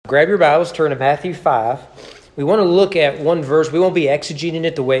Grab your Bibles, turn to Matthew 5. We want to look at one verse. We won't be exegeting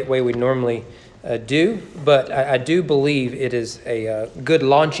it the way we normally do, but I do believe it is a good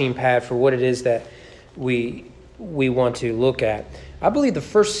launching pad for what it is that we want to look at. I believe the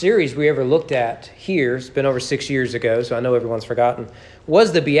first series we ever looked at here, it's been over 6 years ago, so I know everyone's forgotten,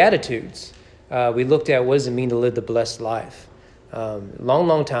 was the Beatitudes. We looked at what does it mean to live the blessed life.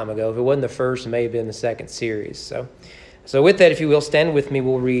 Long time ago. If it wasn't the first, it may have been the second series. So with that, if you will, stand with me.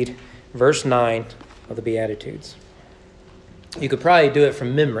 We'll read verse 9 of the Beatitudes. You could probably do it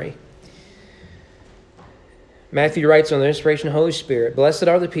from memory. Matthew writes on the inspiration of the Holy Spirit, "Blessed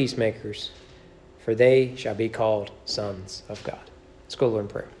are the peacemakers, for they shall be called sons of God." Let's go, Lord, in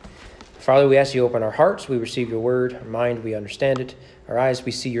prayer. Father, we ask you to open our hearts. We receive your word. Our mind, we understand it. Our eyes,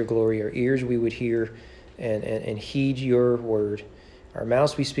 we see your glory. Our ears, we would hear and heed your word. Our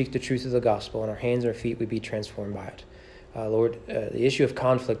mouths, we speak the truth of the gospel. And our hands and our feet, we be transformed by it. Lord, the issue of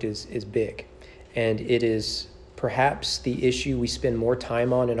conflict is big. And it is perhaps the issue we spend more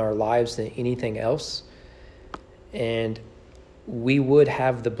time on in our lives than anything else. And we would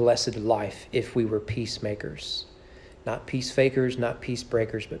have the blessed life if we were peacemakers. Not peace fakers, not peace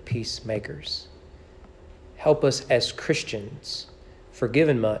breakers, but peacemakers. Help us as Christians,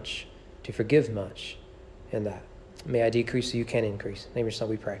 forgiven much, to forgive much in that. May I decrease so you can increase. In the name of your Son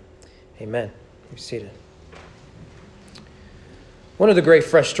we pray. Amen. You're seated. One of the great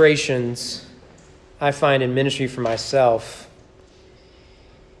frustrations I find in ministry for myself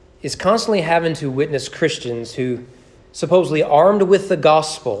is constantly having to witness Christians who, supposedly armed with the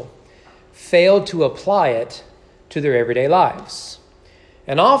gospel, failed to apply it to their everyday lives.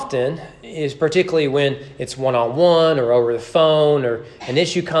 And often, is particularly when it's one-on-one or over the phone or an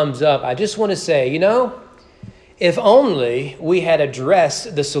issue comes up, I just want to say, if only we had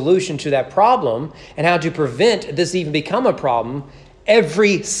addressed the solution to that problem and how to prevent this even become a problem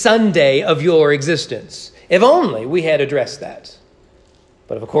every Sunday of your existence. If only we had addressed that.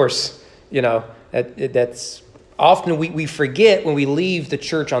 But of course, that's often we forget when we leave the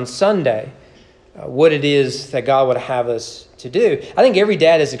church on Sunday what it is that God would have us to do. I think every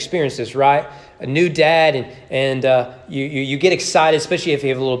dad has experienced this, right? A new dad, and you get excited, especially if you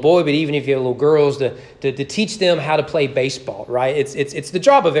have a little boy, but even if you have little girls, to teach them how to play baseball, right? It's the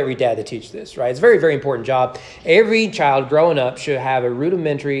job of every dad to teach this, right? It's a very, very important job. Every child growing up should have a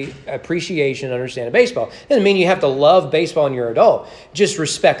rudimentary appreciation and understanding of baseball. It doesn't mean you have to love baseball when you're an adult. Just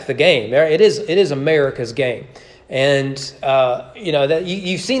respect the game. It is America's game. And, that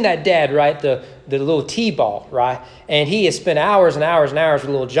you've seen that dad, right? The little T-ball, right? And he has spent hours and hours and hours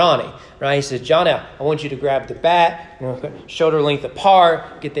with little Johnny, right? He says, "Johnny, I want you to grab the bat, shoulder length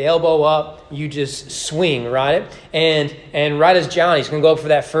apart, get the elbow up, you just swing, right?" And right as Johnny's going to go up for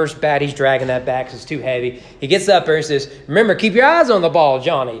that first bat, he's dragging that bat because it's too heavy. He gets up there and says, "Remember, keep your eyes on the ball,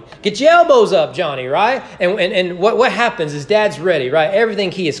 Johnny. Get your elbows up, Johnny," right? And what happens is dad's ready, right? Everything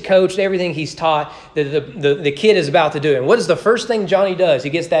he has coached, everything he's taught, the kid is about to do. And what is the first thing Johnny does? He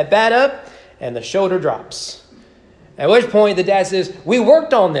gets that bat up and the shoulder drops. At which point the dad says, "We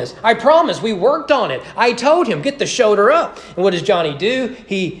worked on this. I promise we worked on it. I told him, get the shoulder up." And what does Johnny do?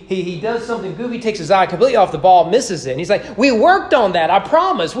 He does something goofy, takes his eye completely off the ball, misses it. And he's like, "We worked on that. I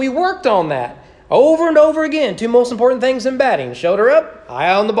promise we worked on that." Over and over again. Two most important things in batting: shoulder up,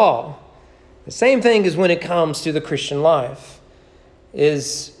 eye on the ball. The same thing is when it comes to the Christian life.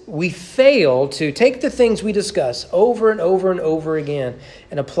 Is we fail to take the things we discuss over and over and over again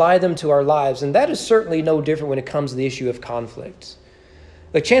and apply them to our lives. And that is certainly no different when it comes to the issue of conflict.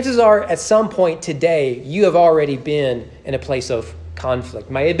 The chances are at some point today, you have already been in a place of conflict.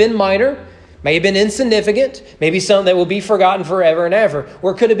 May have been minor, may have been insignificant, maybe something that will be forgotten forever and ever,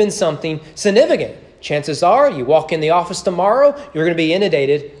 or it could have been something significant. Chances are you walk in the office tomorrow, you're going to be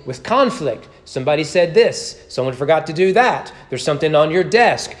inundated with conflict. Somebody said this. Someone forgot to do that. There's something on your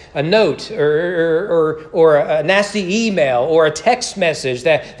desk, a note or a nasty email or a text message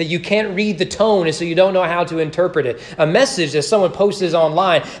that you can't read the tone and so you don't know how to interpret it. A message that someone posted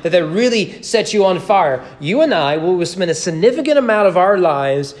online that really sets you on fire. You and I will spend a significant amount of our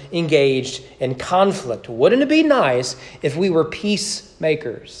lives engaged in conflict. Wouldn't it be nice if we were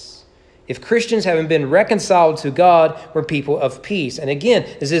peacemakers? If Christians, having been reconciled to God, were people of peace. And again,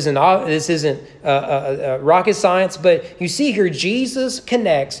 this isn't rocket science, but you see here, Jesus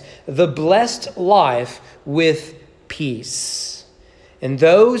connects the blessed life with peace. And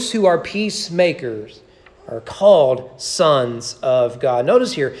those who are peacemakers are called sons of God.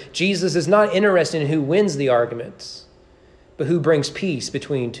 Notice here, Jesus is not interested in who wins the arguments, but who brings peace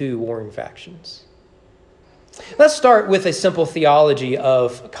between two warring factions. Let's start with a simple theology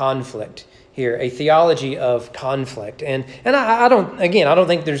of conflict. here, a theology of conflict. And I don't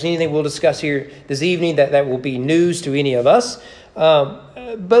think there's anything we'll discuss here this evening that will be news to any of us.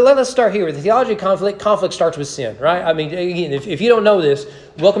 But let us start here with the theology of conflict. Conflict starts with sin, right? I mean, again, if you don't know this,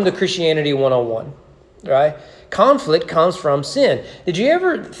 welcome to Christianity 101, right? Conflict comes from sin. Did you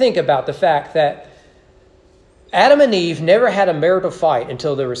ever think about the fact that Adam and Eve never had a marital fight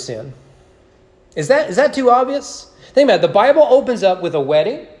until there was sin? Is that too obvious? Think about it. The Bible opens up with a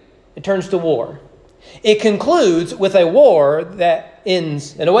wedding. It turns to war. It concludes with a war that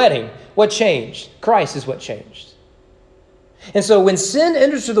ends in a wedding. What changed? Christ is what changed. And so when sin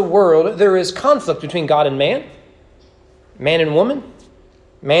enters to the world, there is conflict between God and man and woman,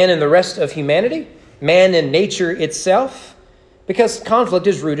 man and the rest of humanity, man and nature itself, because conflict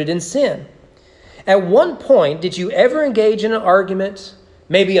is rooted in sin. At one point, did you ever engage in an argument,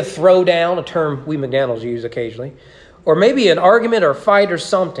 maybe a throwdown, a term we McDonald's use occasionally, or maybe an argument or a fight or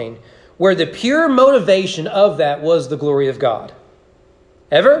something, where the pure motivation of that was the glory of God?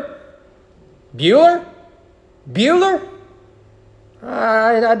 Ever? Bueller?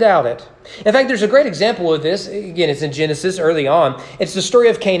 I doubt it. In fact, there's a great example of this. Again, it's in Genesis early on. It's the story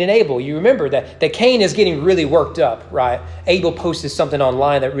of Cain and Abel. You remember that Cain is getting really worked up, right? Abel posted something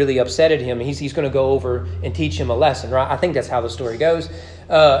online that really upsetted him. He's going to go over and teach him a lesson, right? I think that's how the story goes.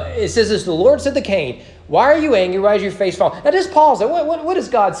 It says this: the Lord said to Cain, "Why are you angry? Why is your face fallen?" Now just pause there. What is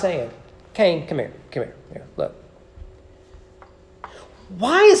God saying? Cain, come here. Here, look.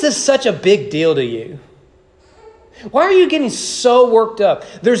 Why is this such a big deal to you? Why are you getting so worked up?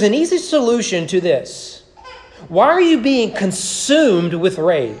 There's an easy solution to this. Why are you being consumed with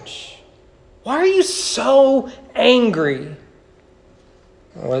rage? Why are you so angry?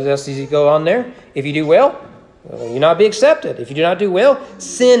 What else does he go on there? If you do well, you'll not be accepted. If you do not do well,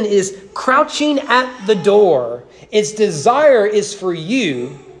 sin is crouching at the door. Its desire is for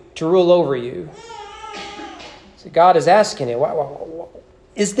you to rule over you. So God is asking it,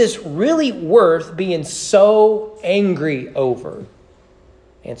 is this really worth being so angry over?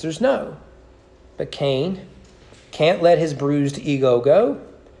 Answer is no. But Cain can't let his bruised ego go,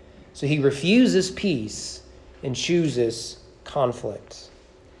 so he refuses peace and chooses conflict.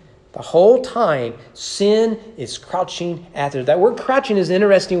 The whole time, sin is crouching at the door. That word crouching is an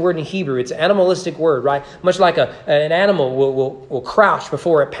interesting word in Hebrew. It's an animalistic word, right? Much like an animal will crouch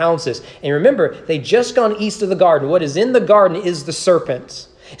before it pounces. And remember, they just gone east of the garden. What is in the garden is the serpent.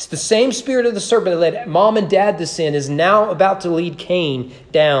 It's the same spirit of the serpent that led mom and dad to sin is now about to lead Cain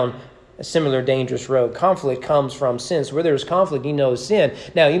down a similar dangerous road. Conflict comes from sin. So where there's conflict, you know sin.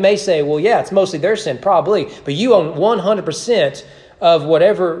 Now, you may say, well, yeah, it's mostly their sin, probably. But you own 100% of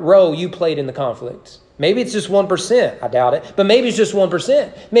whatever role you played in the conflict. Maybe it's just 1%. I doubt it. But maybe it's just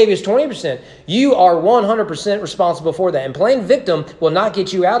 1%. Maybe it's 20%. You are 100% responsible for that. And playing victim will not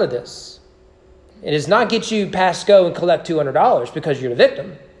get you out of this. It does not get you past go and collect $200 because you're the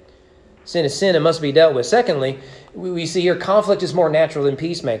victim. Sin is sin and must be dealt with. Secondly, we see here conflict is more natural than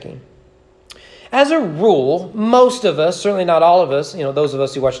peacemaking. As a rule, most of us, certainly not all of us, those of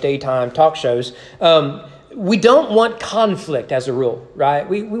us who watch daytime talk shows, we don't want conflict as a rule, right?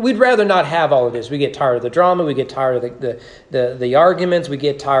 We'd rather not have all of this. We get tired of the drama. We get tired of the arguments. We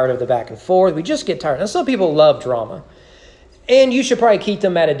get tired of the back and forth. We just get tired. Now, some people love drama. And you should probably keep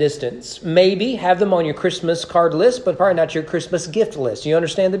them at a distance. Maybe have them on your Christmas card list, but probably not your Christmas gift list. You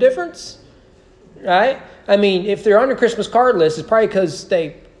understand the difference? Right? I mean, if they're on your Christmas card list, it's probably because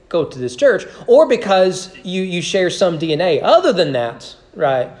they go to this church or because you share some DNA. Other than that,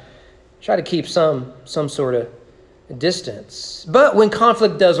 right, try to keep some sort of distance. But when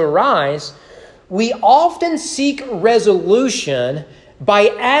conflict does arise, we often seek resolution by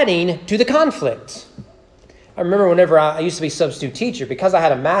adding to the conflict. I remember whenever I used to be a substitute teacher, because I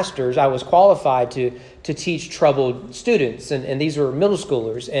had a master's, I was qualified to teach troubled students, and these were middle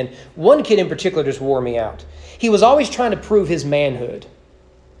schoolers. And one kid in particular just wore me out. He was always trying to prove his manhood,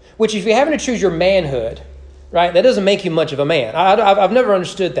 which if you're having to choose your manhood, right, that doesn't make you much of a man. I've never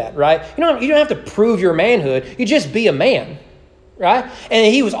understood that, right? You don't have to prove your manhood. You just be a man, right?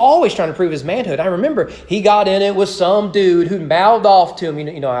 And he was always trying to prove his manhood. I remember he got in it with some dude who mouthed off to him.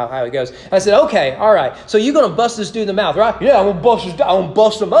 You know how it goes. I said, okay, all right. So you're going to bust this dude in the mouth, right? Yeah, I'm going to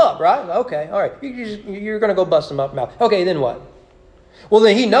bust him up, right? Okay, all right. You're going to go bust him up in the mouth. Okay, then what? Well,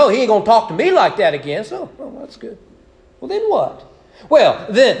 then he ain't going to talk to me like that again. So, that's good. Well, then what? Well,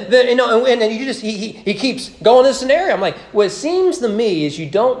 then and then he keeps going this scenario. I'm like, what it seems to me is you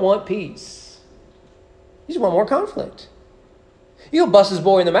don't want peace. You just want more conflict. You're going to bust this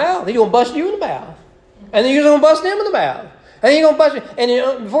boy in the mouth. He's going to bust you in the mouth. And then you're going to bust him in the mouth. And you're going to bust you.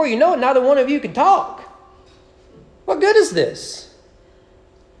 And before you know it, neither one of you can talk. What good is this?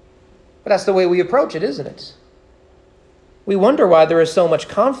 But that's the way we approach it, isn't it? We wonder why there is so much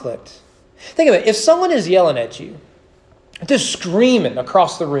conflict. Think of it. If someone is yelling at you, just screaming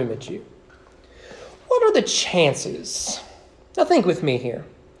across the room at you, what are the chances? Now think with me here.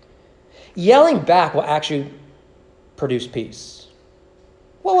 Yelling back will actually produce peace.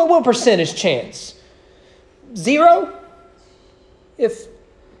 What percentage chance? 0?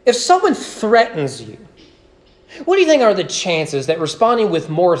 If someone threatens you, what do you think are the chances that responding with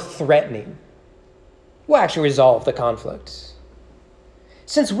more threatening will actually resolve the conflict?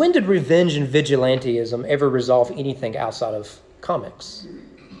 Since when did revenge and vigilantism ever resolve anything outside of comics?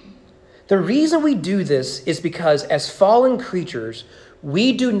 The reason we do this is because as fallen creatures,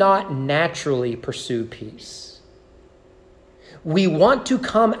 we do not naturally pursue peace. We want to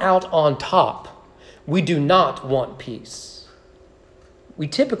come out on top. We do not want peace. We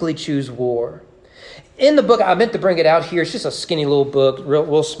typically choose war. In the book, I meant to bring it out here. It's just a skinny little book,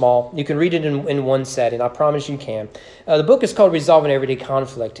 real small. You can read it in one setting. I promise you can. The book is called Resolving Everyday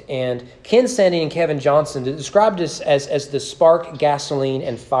Conflict. And Ken Sande and Kevin Johnson described this as the spark, gasoline,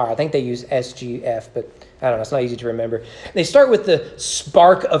 and fire. I think they use SGF, but I don't know. It's not easy to remember. They start with the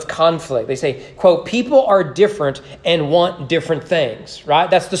spark of conflict. They say, quote, people are different and want different things, right?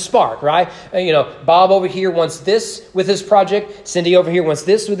 That's the spark, right? Bob over here wants this with his project. Cindy over here wants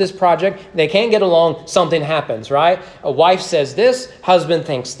this with this project. They can't get along. Something happens, right? A wife says this, husband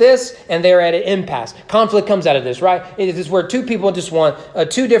thinks this, and they're at an impasse. Conflict comes out of this, right? It is where two people just want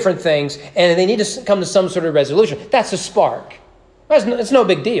two different things, and they need to come to some sort of resolution. That's a spark. It's no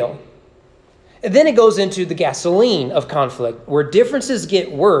big deal. And then it goes into the gasoline of conflict, where differences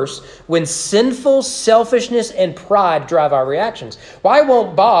get worse when sinful selfishness and pride drive our reactions. Why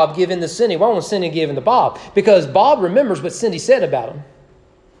won't Bob give in to Cindy? Why won't Cindy give in to Bob? Because Bob remembers what Cindy said about him.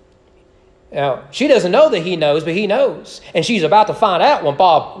 Now, she doesn't know that he knows, but he knows. And she's about to find out when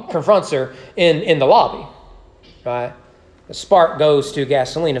Bob confronts her in the lobby. Right? The spark goes to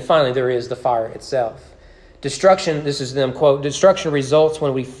gasoline, and finally there is the fire itself. Destruction, this is them, quote, destruction results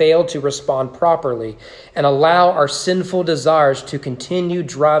when we fail to respond properly and allow our sinful desires to continue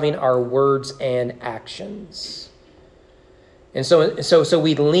driving our words and actions. And so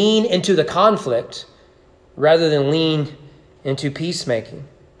we lean into the conflict rather than lean into peacemaking.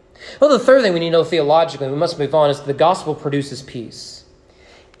 Well, the third thing we need to know theologically, we must move on, is the gospel produces peace.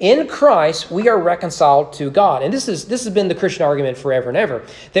 In Christ, we are reconciled to God. And this has been the Christian argument forever and ever,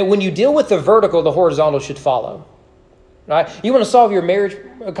 that when you deal with the vertical, the horizontal should follow. Right? You want to solve your marriage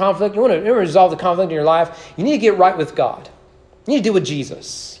conflict, you want to resolve the conflict in your life, you need to get right with God. You need to deal with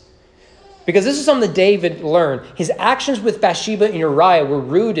Jesus. Because this is something that David learned. His actions with Bathsheba and Uriah were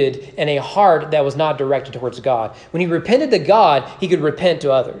rooted in a heart that was not directed towards God. When he repented to God, he could repent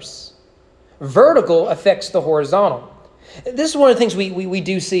to others. Vertical affects the horizontal. This is one of the things we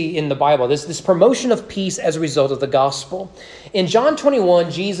do see in the Bible, this promotion of peace as a result of the gospel. In John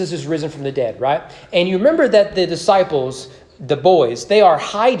 21, Jesus is risen from the dead, right? And you remember that the disciples, the boys, they are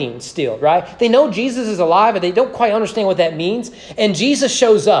hiding still, right? They know Jesus is alive, but they don't quite understand what that means. And Jesus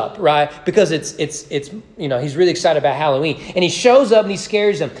shows up, right? Because it's he's really excited about Halloween. And he shows up and he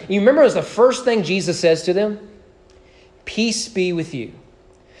scares them. You remember it was the first thing Jesus says to them? Peace be with you.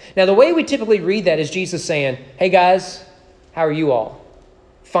 Now, the way we typically read that is Jesus saying, hey guys, how are you all?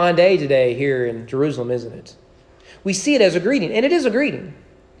 Fine day today here in Jerusalem, isn't it? We see it as a greeting, and it is a greeting.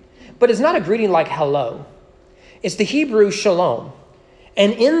 But it's not a greeting like hello. It's the Hebrew shalom.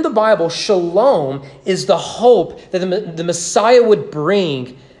 And in the Bible, shalom is the hope that the Messiah would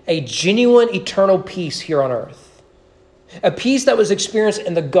bring a genuine eternal peace here on earth. A peace that was experienced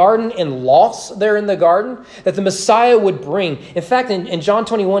in the garden and lost there in the garden, that the Messiah would bring. In fact, in John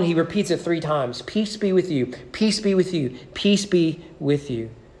 21, he repeats it 3 times. Peace be with you. Peace be with you. Peace be with you.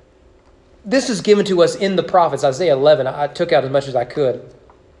 This is given to us in the prophets. Isaiah 11, I took out as much as I could.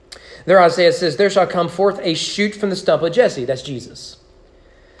 There Isaiah says, there shall come forth a shoot from the stump of Jesse. That's Jesus.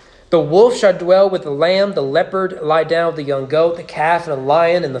 The wolf shall dwell with the lamb, the leopard lie down with the young goat, the calf and the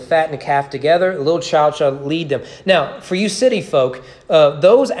lion and the fattened calf together. A little child shall lead them. Now, for you city folk,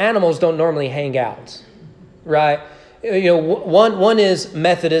 those animals don't normally hang out, right? One is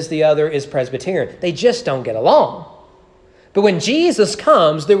Methodist, the other is Presbyterian. They just don't get along. But when Jesus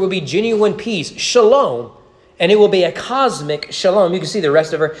comes, there will be genuine peace, shalom, and it will be a cosmic shalom. You can see the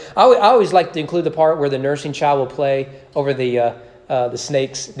rest of her. I always like to include the part where the nursing child will play over the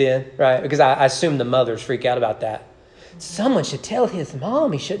snake's den, right? Because I assume the mothers freak out about that. Someone should tell his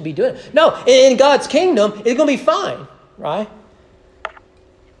mom he shouldn't be doing it. No, in God's kingdom, it's going to be fine, right?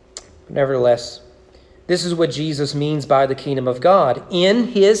 Nevertheless, this is what Jesus means by the kingdom of God. In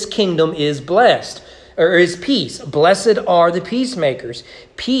his kingdom is blessed. or is peace. Blessed are the peacemakers.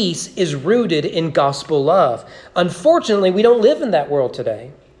 Peace is rooted in gospel love. Unfortunately, we don't live in that world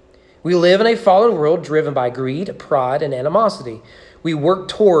today. We live in a fallen world driven by greed, pride, and animosity. We work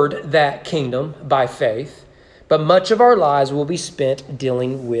toward that kingdom by faith, but much of our lives will be spent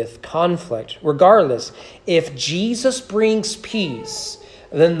dealing with conflict. Regardless, if Jesus brings peace,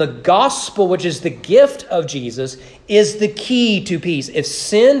 then the gospel, which is the gift of Jesus, is the key to peace. If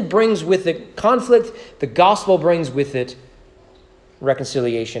sin brings with it conflict, the gospel brings with it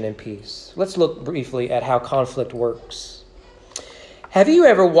reconciliation and peace. Let's look briefly at how conflict works. Have you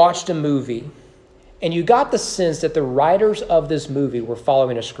ever watched a movie and you got the sense that the writers of this movie were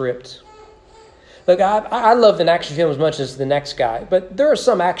following a script? Look, I love an action film as much as the next guy, but there are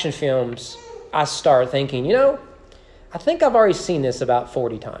some action films I start thinking, I think I've already seen this about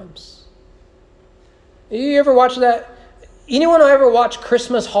 40 times. You ever watch that? Anyone who ever watch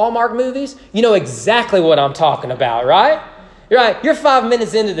Christmas Hallmark movies? You know exactly what I'm talking about, right? You're 5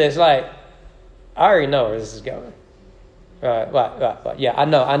 minutes into this, like, I already know where this is going. Right. Yeah, I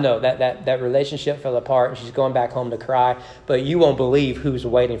know. That relationship fell apart and she's going back home to cry, but you won't believe who's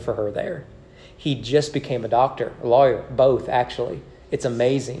waiting for her there. He just became a doctor, a lawyer, both actually. It's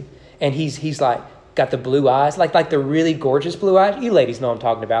amazing. And he's like, got the blue eyes, like the really gorgeous blue eyes. You ladies know what I'm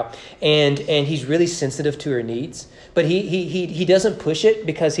talking about. And he's really sensitive to her needs. But he doesn't push it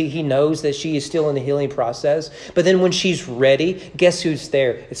because he knows that she is still in the healing process. But then when she's ready, guess who's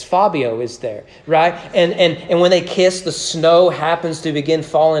there? It's Fabio is there, right? And when they kiss, the snow happens to begin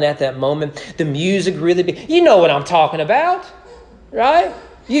falling at that moment. The music really, you know what I'm talking about, right?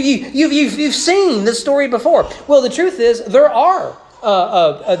 You've seen this story before. Well, the truth is there are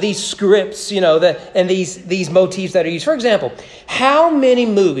these scripts, and these motifs that are used. For example, how many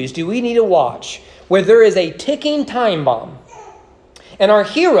movies do we need to watch where there is a ticking time bomb? And our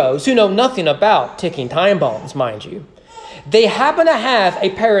heroes, who know nothing about ticking time bombs, mind you, they happen to have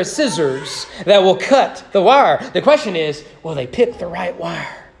a pair of scissors that will cut the wire. The question is, will they pick the right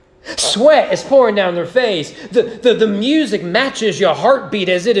wire? Sweat is pouring down their face. The music matches your heartbeat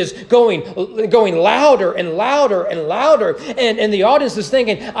as it is going louder and louder and louder. And the audience is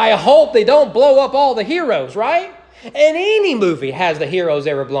thinking, I hope they don't blow up all the heroes, right? And any movie has the heroes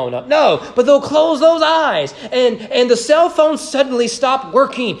ever blown up. No, but they'll close those eyes. And the cell phones suddenly stop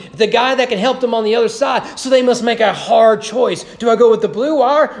working. The guy that can help them on the other side. So they must make a hard choice. Do I go with the blue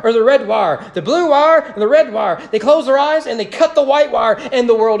wire or the red wire? The blue wire and the red wire. They close their eyes and they cut the white wire and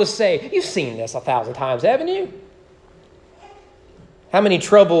the world is saved. You've seen this 1,000 times, haven't you? How many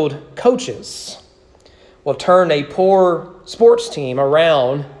troubled coaches will turn a poor sports team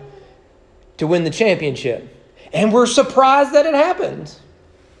around to win the championship? And we're surprised that it happened.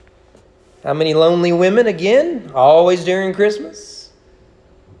 How many lonely women, again, always during Christmas,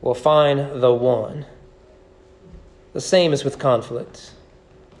 will find the one? The same is with conflict.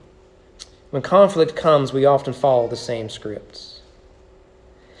 When conflict comes, we often follow the same scripts.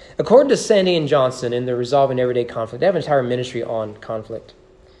 According to Sandy and Johnson in their Resolving Everyday Conflict, they have an entire ministry on conflict.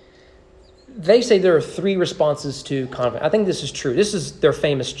 They say there are 3 responses to conflict. I think this is true. This is their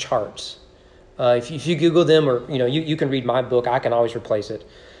famous charts. If you Google them, or you can read my book, I can always replace it.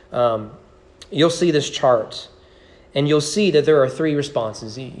 You'll see this chart, and you'll see that there are 3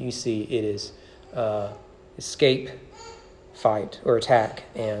 responses. You see it is escape, fight, or attack,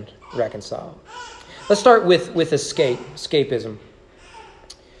 and reconcile. Let's start with escapism.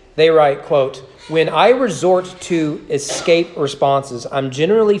 They write, quote, "When I resort to escape responses, I'm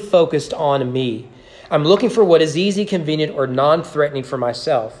generally focused on me. I'm looking for what is easy, convenient, or non-threatening for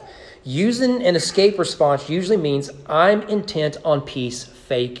myself. Using an escape response usually means I'm intent on peace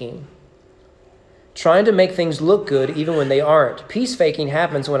faking, trying to make things look good even when they aren't. Peace faking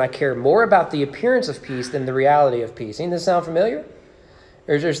happens when I care more about the appearance of peace than the reality of peace." Doesn't this sound familiar?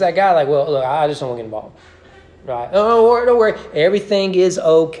 Or there's that guy like, well, look, I just don't want to get involved. Right? Oh, don't worry. Everything is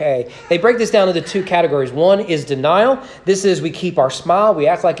okay. They break this down into 2 categories. One is denial. This is we keep our smile. We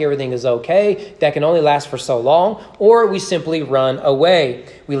act like everything is okay. That can only last for so long. Or we simply run away.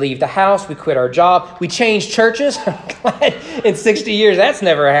 We leave the house. We quit our job. We change churches. I'm glad in 60 years that's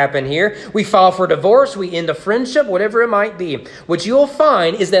never happened here. We file for divorce. We end a friendship, whatever it might be. What you'll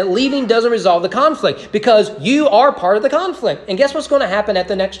find is that leaving doesn't resolve the conflict because you are part of the conflict. And guess what's going to happen at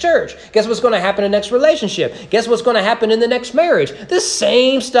the next church? Guess what's going to happen in the next relationship? Guess what's going to happen in the next marriage? The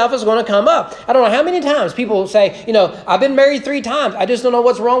same stuff is going to come up. I don't know how many times people say, I've been married 3 times. I just don't know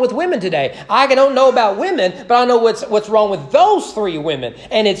what's wrong with women today. I don't know about women, but I know what's wrong with those 3 women.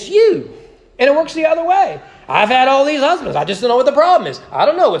 And it's you. And it works the other way. I've had all these husbands. I just don't know what the problem is. I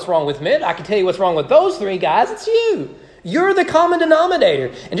don't know what's wrong with men. I can tell you what's wrong with those 3 guys. It's you. You're the common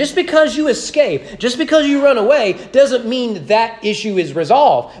denominator. And just because you escape, just because you run away, doesn't mean that issue is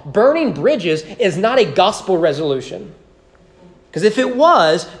resolved. Burning bridges is not a gospel resolution. Because if it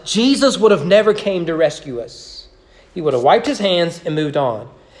was, Jesus would have never came to rescue us. He would have wiped his hands and moved on.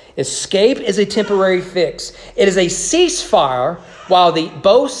 Escape is a temporary fix. It is a ceasefire while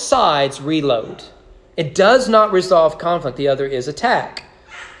both sides reload. It does not resolve conflict. The other is attack.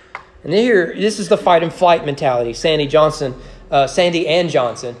 And here, this is the fight and flight mentality. Sandy and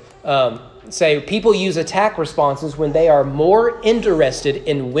Johnson say people use attack responses when they are more interested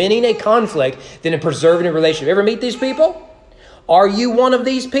in winning a conflict than in preserving a relationship. Ever meet these people? Are you one of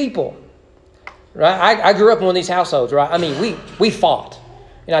these people? Right? I grew up in one of these households, right? I mean, we fought.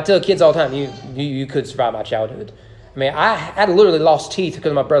 And I tell kids all the time, you could survive my childhood. I mean, I had literally lost teeth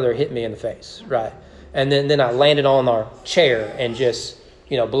because my brother hit me in the face, right? And then I landed on our chair and just,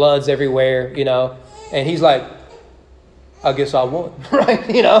 blood's everywhere, And he's like, I guess I won, right?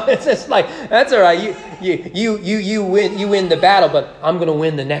 It's just like, that's all right. You win the battle, but I'm going to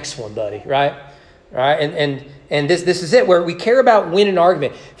win the next one, buddy, right? Right? And this is it, where we care about winning an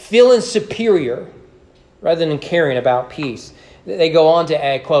argument, feeling superior rather than caring about peace. They go on to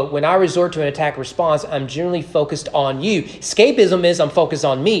add, quote, when I resort to an attack response, I'm generally focused on you. Escapism is I'm focused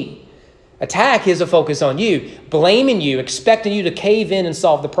on me. Attack is a focus on you, blaming you, expecting you to cave in and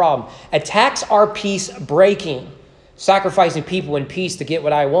solve the problem. Attacks are peace breaking, sacrificing people in peace to get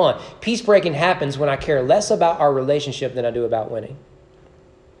what I want. Peace breaking happens when I care less about our relationship than I do about winning.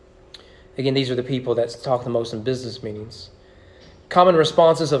 Again, these are the people that talk the most in business meetings. Common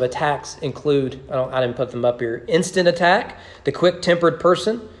responses of attacks include, I didn't put them up here, instant attack, the quick-tempered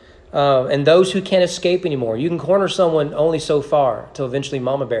person, and those who can't escape anymore. You can corner someone only so far until eventually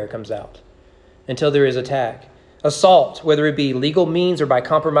Mama Bear comes out, until there is attack. Assault, whether it be legal means or by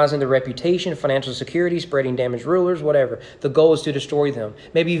compromising their reputation, financial security, spreading damaged rulers, whatever. The goal is to destroy them.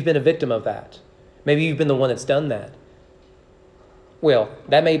 Maybe you've been a victim of that. Maybe you've been the one that's done that. Well,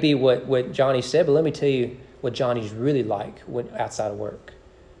 that may be what Johnny said, but let me tell you what Johnny's really like when outside of work.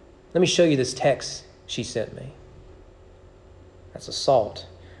 Let me show you this text she sent me. That's assault.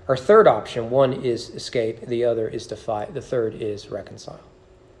 Our third option, one is escape, the other is to fight. The third is reconcile.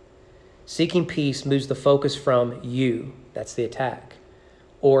 Seeking peace moves the focus from you, that's the attack,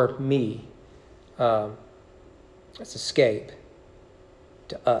 or me, that's escape,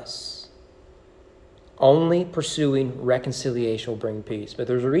 to us. Only pursuing reconciliation will bring peace. But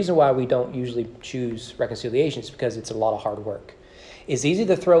there's a reason why we don't usually choose reconciliation. It's because it's a lot of hard work. It's easy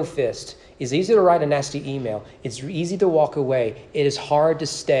to throw fists. It's easy to write a nasty email. It's easy to walk away. It is hard to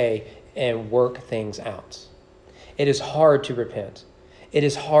stay and work things out. It is hard to repent. It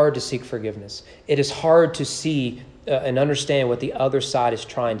is hard to seek forgiveness. It is hard to see and understand what the other side is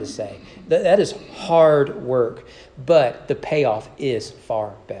trying to say. That is hard work, but the payoff is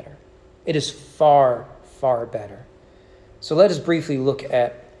far better. It is far, far better. So let us briefly look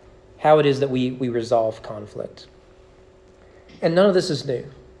at how it is that we resolve conflict. And none of this is new.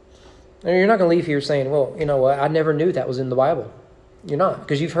 And you're not going to leave here saying, well, you know what, I never knew that was in the Bible. You're not,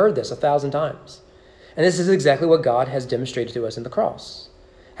 because you've heard this 1,000 times. And this is exactly what God has demonstrated to us in the cross.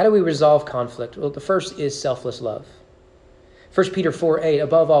 How do we resolve conflict? Well, the first is selfless love. 1 Peter 4:8,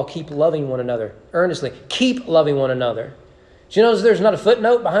 above all, keep loving one another earnestly. Keep loving one another. Do you notice there's not a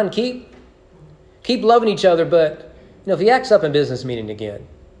footnote behind keep? Keep loving each other, but if he acts up in business meeting again,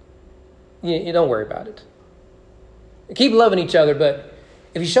 you don't worry about it. Keep loving each other, but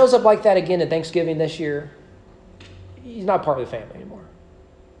if he shows up like that again at Thanksgiving this year, he's not part of the family anymore.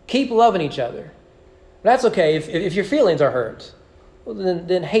 Keep loving each other. That's okay. If your feelings are hurt, well,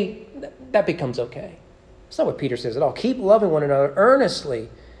 then hate, that becomes okay. That's not what Peter says at all. Keep loving one another earnestly,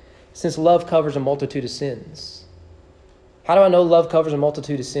 since love covers a multitude of sins. How do I know love covers a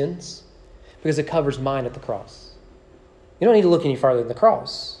multitude of sins? Because it covers mine at the cross. You don't need to look any farther than the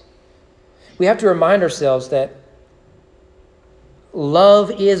cross. We have to remind ourselves that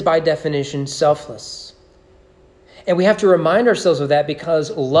love is, by definition, selfless. And we have to remind ourselves of that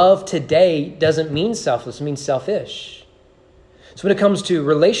because love today doesn't mean selfless, it means selfish. So when it comes to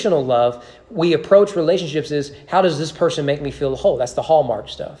relational love, we approach relationships as, how does this person make me feel whole? That's the hallmark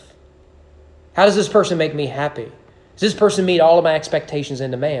stuff. How does this person make me happy? Does this person meet all of my expectations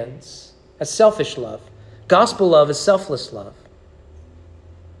and demands? That's selfish love. Gospel love is selfless love.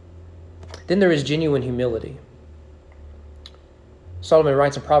 Then there is genuine humility. Solomon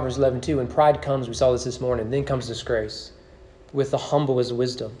writes in Proverbs 11:2, when pride comes, we saw this morning, then comes disgrace. With the humble is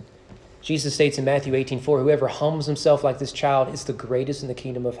wisdom. Jesus states in Matthew 18:4, whoever humbles himself like this child is the greatest in the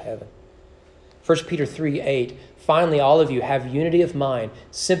kingdom of heaven. 1 Peter 3:8, finally, all of you have unity of mind,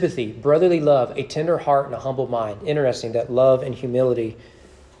 sympathy, brotherly love, a tender heart, and a humble mind. Interesting that love and humility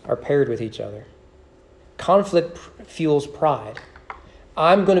are paired with each other. Conflict fuels pride.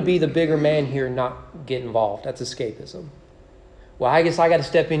 I'm going to be the bigger man here and not get involved. That's escapism. Well, I guess I got to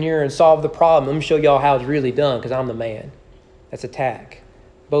step in here and solve the problem. Let me show y'all how it's really done because I'm the man. That's attack.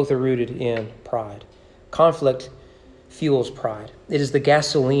 Both are rooted in pride. Conflict fuels pride. It is the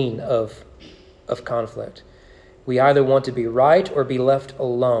gasoline of conflict. We either want to be right or be left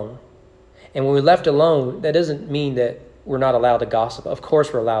alone. And when we're left alone, that doesn't mean that we're not allowed to gossip. Of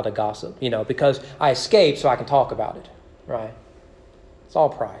course we're allowed to gossip, because I escaped so I can talk about it, right? It's all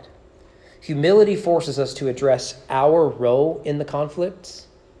pride. Humility forces us to address our role in the conflicts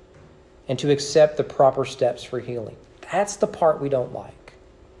and to accept the proper steps for healing. That's the part we don't like.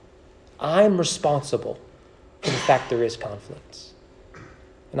 I'm responsible for the fact there is conflicts,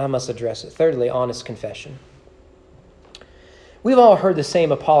 and I must address it. Thirdly, honest confession. We've all heard the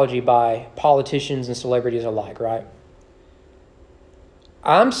same apology by politicians and celebrities alike, right?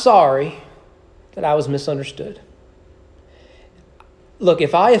 I'm sorry that I was misunderstood. Look,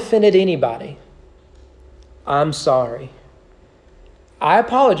 if I offended anybody, I'm sorry. I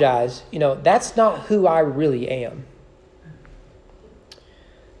apologize. That's not who I really am.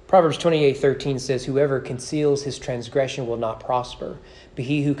 Proverbs 28:13 says, whoever conceals his transgression will not prosper, but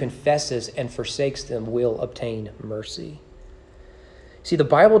he who confesses and forsakes them will obtain mercy. See, the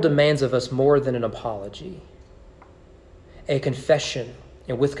Bible demands of us more than an apology, a confession,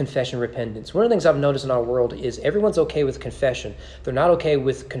 and with confession, repentance. One of the things I've noticed in our world is everyone's okay with confession. They're not okay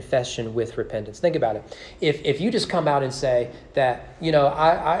with confession with repentance. Think about it. If you just come out and say that,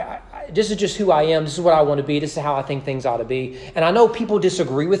 this is just who I am, this is what I want to be, this is how I think things ought to be, and I know people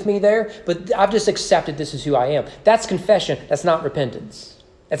disagree with me there, but I've just accepted this is who I am. That's confession. That's not repentance.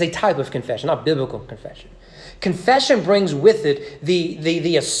 That's a type of confession, not biblical confession. Confession brings with it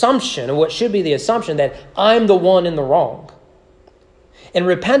the assumption, or what should be the assumption, that I'm the one in the wrong. And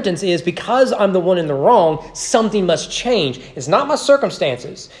repentance is, because I'm the one in the wrong, something must change. It's not my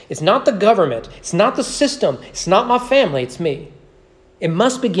circumstances. It's not the government. It's not the system. It's not my family. It's me. It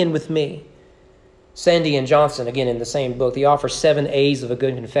must begin with me. Sandy and Johnson, again, in the same book, they offer 7 A's of a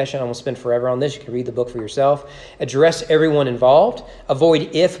good confession. I won't spend forever on this. You can read the book for yourself. Address everyone involved.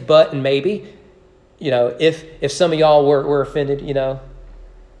 Avoid if, but, and maybe. If some of y'all were offended,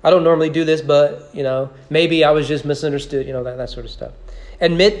 I don't normally do this, but, maybe I was just misunderstood, that sort of stuff.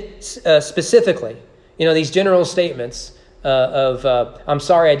 Admit specifically, these general statements of, I'm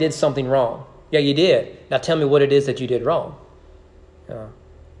sorry I did something wrong. Yeah, you did. Now tell me what it is that you did wrong.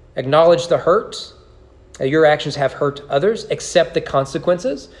 Acknowledge the hurt. Your actions have hurt others. Accept the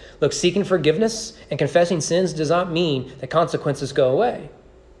consequences. Look, seeking forgiveness and confessing sins does not mean that consequences go away.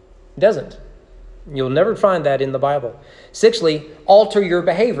 It doesn't. You'll never find that in the Bible. Sixthly, alter your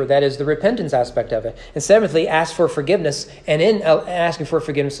behavior. That is the repentance aspect of it. And seventhly, ask for forgiveness. And in asking for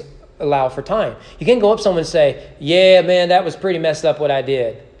forgiveness, allow for time. You can't go up to someone and say, yeah, man, that was pretty messed up what I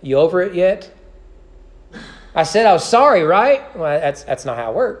did. You over it yet? I said I was sorry, right? Well, that's not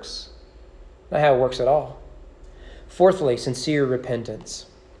how it works. Not how it works at all. Fourthly, sincere repentance.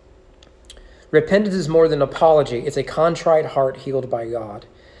 Repentance is more than an apology. It's a contrite heart healed by God.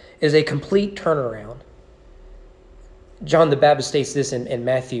 It is a complete turnaround. John the Baptist states this in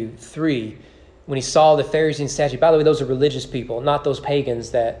Matthew 3 when he saw the Pharisees and Sadducees. By the way, those are religious people, not those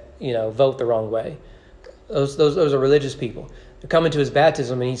pagans that vote the wrong way. Those are religious people. They're coming to his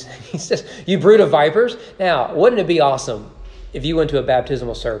baptism, and he says, "You brood of vipers." Now, wouldn't it be awesome if you went to a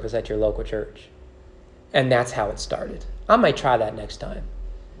baptismal service at your local church, and that's how it started? I might try that next time.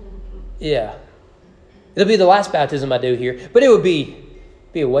 Yeah, it'll be the last baptism I do here, but it would be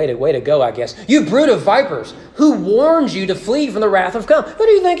a way to go, I guess. You brood of vipers, who warns you to flee from the wrath of God? Who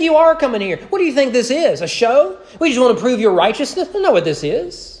do you think you are coming here? What do you think this is? A show? We just want to prove your righteousness? I know what this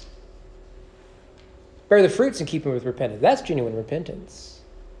is. Bear the fruits in keeping with repentance. That's genuine repentance.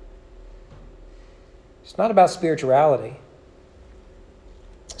 It's not about spirituality.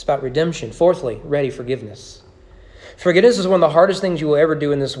 It's about redemption. Fourthly, ready forgiveness. Forgiveness is one of the hardest things you will ever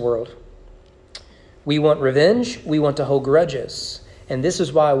do in this world. We want revenge. We want to hold grudges. And this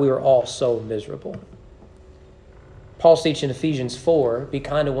is why we are all so miserable. Paul states in Ephesians 4, be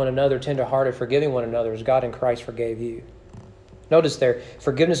kind to one another, tender-hearted, forgiving one another as God in Christ forgave you. Notice there,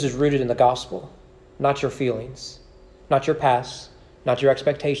 forgiveness is rooted in the gospel, not your feelings, not your past, not your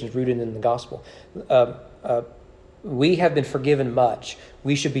expectations, rooted in the gospel. We have been forgiven much.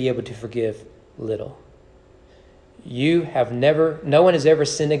 We should be able to forgive little. No one has ever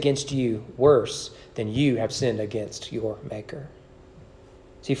sinned against you worse than you have sinned against your Maker.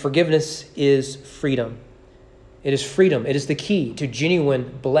 See, forgiveness is freedom. It is freedom. It is the key to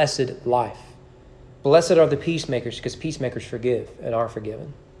genuine, blessed life. Blessed are the peacemakers, because peacemakers forgive and are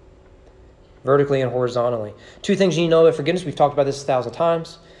forgiven, vertically and horizontally. Two things you need to know about forgiveness. We've talked about this 1,000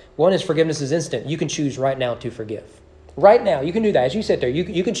 times. One is forgiveness is instant. You can choose right now to forgive. Right now, you can do that. As you sit there,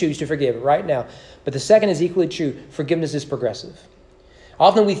 you can choose to forgive right now. But the second is equally true. Forgiveness is progressive.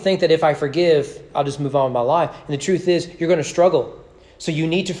 Often we think that if I forgive, I'll just move on with my life. And the truth is, you're going to struggle. So you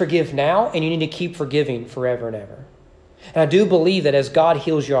need to forgive now, and you need to keep forgiving forever and ever. And I do believe that as God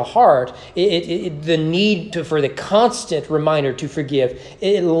heals your heart, the need for the constant reminder to forgive,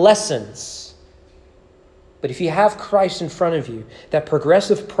 it lessens. But if you have Christ in front of you, that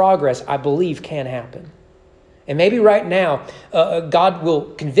progressive progress, I believe, can happen. And maybe right now, God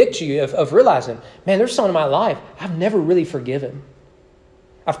will convict you of realizing, man, there's someone in my life I've never really forgiven.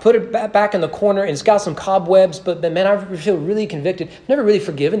 I've put it back in the corner and it's got some cobwebs, but man, I feel really convicted. I've never really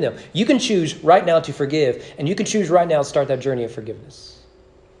forgiven them. You can choose right now to forgive, and you can choose right now to start that journey of forgiveness.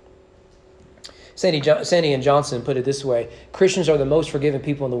 Sandy and Johnson put it this way: Christians are the most forgiving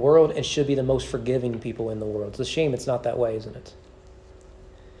people in the world and should be the most forgiving people in the world. It's a shame it's not that way, isn't it?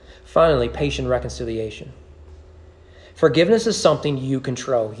 Finally, patient reconciliation. Forgiveness is something you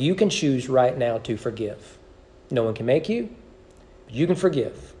control. You can choose right now to forgive. No one can make you. You can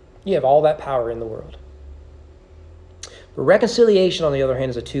forgive. You have all that power in the world. But reconciliation, on the other hand,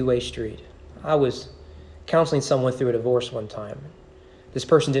 is a two-way street. I was counseling someone through a divorce one time. This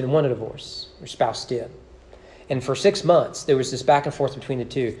person didn't want a divorce. Their spouse did. And for 6 months, there was this back and forth between the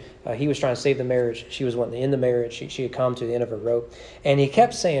two. He was trying to save the marriage. She was wanting to end the marriage. She had come to the end of her rope. And he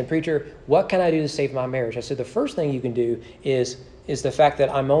kept saying, "Preacher, what can I do to save my marriage?" I said, the first thing you can do is the fact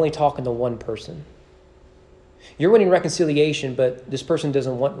that I'm only talking to one person. You're wanting reconciliation, but this person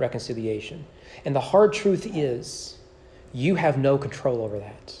doesn't want reconciliation. And the hard truth is, you have no control over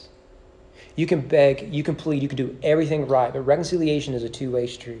that. You can beg, you can plead, you can do everything right, but reconciliation is a two-way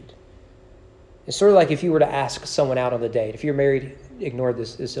street. It's sort of like if you were to ask someone out on a date. If you're married, ignore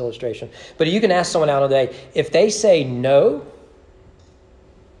this illustration. But you can ask someone out on a date. If they say no,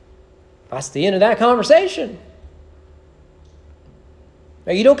 that's the end of that conversation.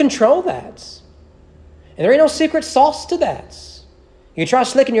 Now, you don't control that. And there ain't no secret sauce to that. You try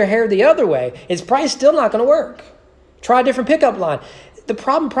slicking your hair the other way, it's probably still not going to work. Try a different pickup line. The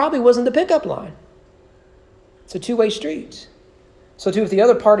problem probably wasn't the pickup line. It's a two-way street. So too, if the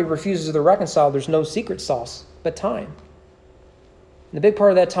other party refuses to reconcile, there's no secret sauce but time. And the big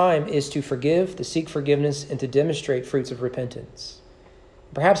part of that time is to forgive, to seek forgiveness, and to demonstrate fruits of repentance.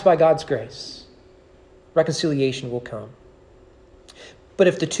 Perhaps by God's grace, reconciliation will come. But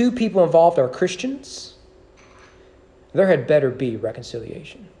if the two people involved are Christians, there had better be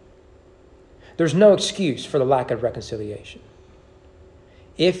reconciliation. There's no excuse for the lack of reconciliation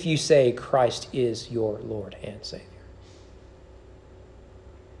if you say Christ is your Lord and Savior.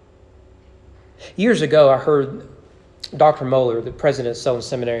 Years ago, I heard Dr. Moeller, the president of Southern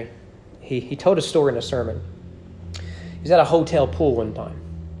Seminary, he told a story in a sermon. He was at a hotel pool one time.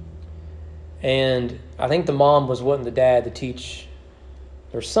 And I think the mom was wanting the dad to teach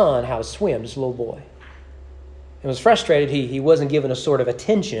their son how to swim, this little boy. And was frustrated he wasn't given a sort of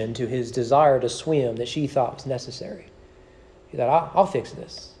attention to his desire to swim that she thought was necessary. He thought, I'll fix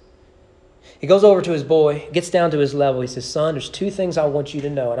this. He goes over to his boy, gets down to his level. He says, "Son, there's two things I want you to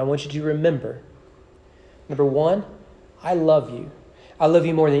know, and I want you to remember. Number one, I love you. I love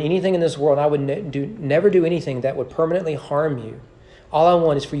you more than anything in this world. I would never do anything that would permanently harm you. All I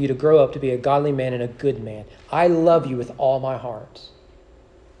want is for you to grow up to be a godly man and a good man. I love you with all my heart.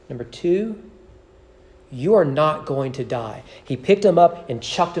 Number two, you are not going to die." He picked him up and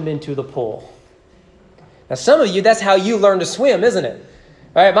chucked him into the pool. Now, some of you, that's how you learn to swim, isn't it?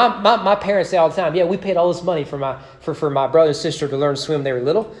 All right, my parents say all the time, "Yeah, we paid all this money for my brother and sister to learn to swim when they were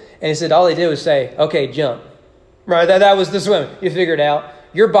little." And he said all they did was say, "Okay, jump." Right, that was the swim. You figure it out.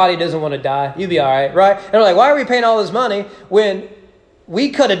 Your body doesn't want to die. You'll be all right, right? And they're like, why are we paying all this money when we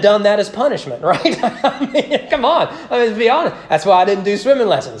could have done that as punishment, right? I mean, come on. I mean, to be honest, that's why I didn't do swimming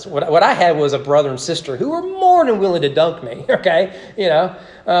lessons. What I had was a brother and sister who were more than willing to dunk me, okay? You know,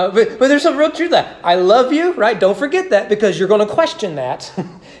 but there's some real truth to that. I love you, right? Don't forget that, because you're going to question that.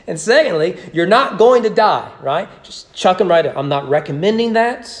 And secondly, you're not going to die, right? Just chuck them right in. I'm not recommending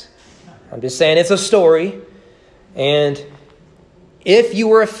that. I'm just saying it's a story. And if you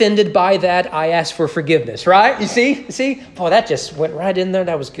were offended by that, I ask for forgiveness, right? You see? Boy, that just went right in there.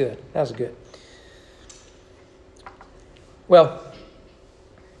 That was good. Well,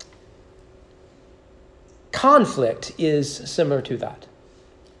 conflict is similar to that.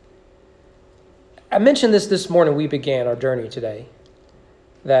 I mentioned this morning we began our journey today.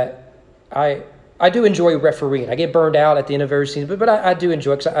 that I do enjoy refereeing. I get burned out at the end of every season, but I do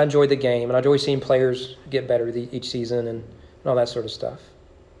enjoy it because I enjoy the game, and I enjoy seeing players get better each season and all that sort of stuff.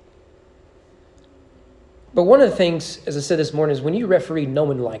 But one of the things, as I said this morning, is when you referee, no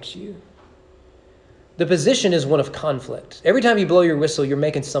one likes you. The position is one of conflict. Every time you blow your whistle, you're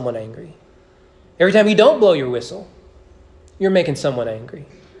making someone angry. Every time you don't blow your whistle, you're making someone angry.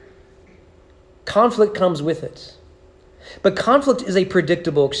 Conflict comes with it. But conflict is a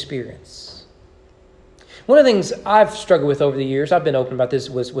predictable experience. One of the things I've struggled with over the years, I've been open about this,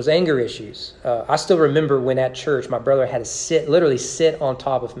 was anger issues. I still remember when at church, my brother had to literally sit on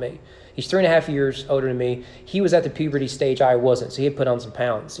top of me. He's 3.5 years older than me. He was at the puberty stage. I wasn't. So he had put on some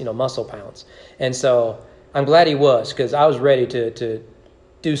pounds, muscle pounds. And so I'm glad he was, because I was ready to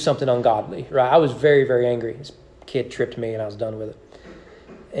do something ungodly, right? I was very, very angry. This kid tripped me and I was done with it.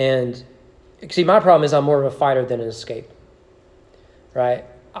 And see, my problem is I'm more of a fighter than an escape, right?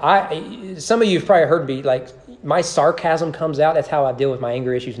 Some of you have probably heard me, like, my sarcasm comes out. That's how I deal with my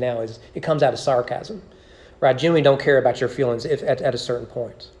anger issues now, is it comes out of sarcasm, right? I genuinely don't care about your feelings at a certain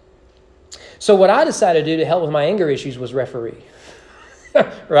point. So what I decided to do to help with my anger issues was referee,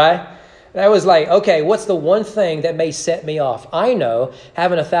 right? And I was like, okay, what's the one thing that may set me off? I know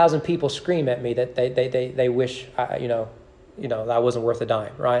having 1,000 people scream at me that they wish that I wasn't worth a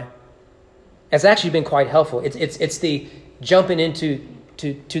dime, right? It's actually been quite helpful. It's the jumping into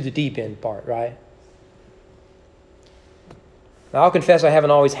the deep end part, right? Now, I'll confess I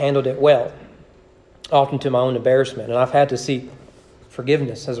haven't always handled it well, often to my own embarrassment, and I've had to seek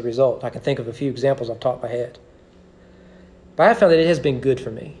forgiveness as a result. I can think of a few examples off the top of my head. But I found that it has been good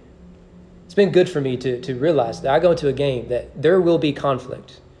for me. It's been good for me to realize that I go into a game that there will be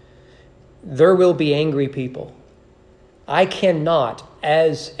conflict. There will be angry people. I cannot,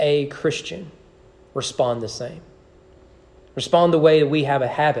 as a Christian, respond the same. Respond the way that we have a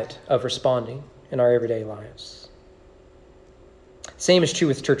habit of responding in our everyday lives. Same is true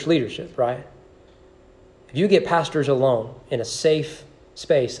with church leadership, right? If you get pastors alone in a safe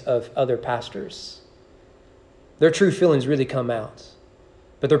space of other pastors, their true feelings really come out.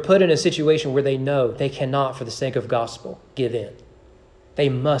 But they're put in a situation where they know they cannot, for the sake of gospel, give in. They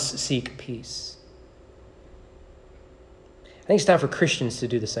must seek peace. I think it's time for Christians to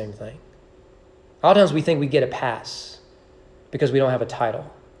do the same thing. A lot of times we think we get a pass because we don't have a title,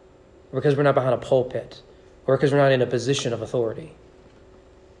 or because we're not behind a pulpit, or because we're not in a position of authority.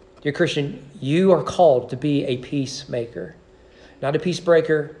 Dear Christian, you are called to be a peacemaker. Not a peace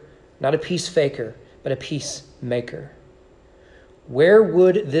breaker, not a peace faker, but a peacemaker. Where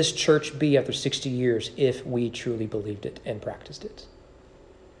would this church be after 60 years if we truly believed it and practiced it?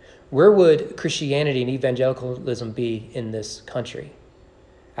 Where would Christianity and evangelicalism be in this country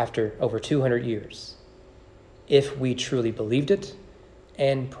after over 200 years if we truly believed it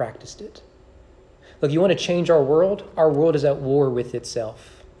and practiced it? Look, you want to change our world? Our world is at war with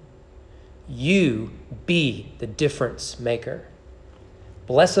itself. You be the difference maker.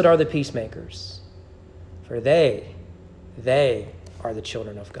 Blessed are the peacemakers, for they are the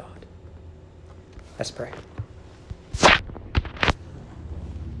children of God. Let's pray.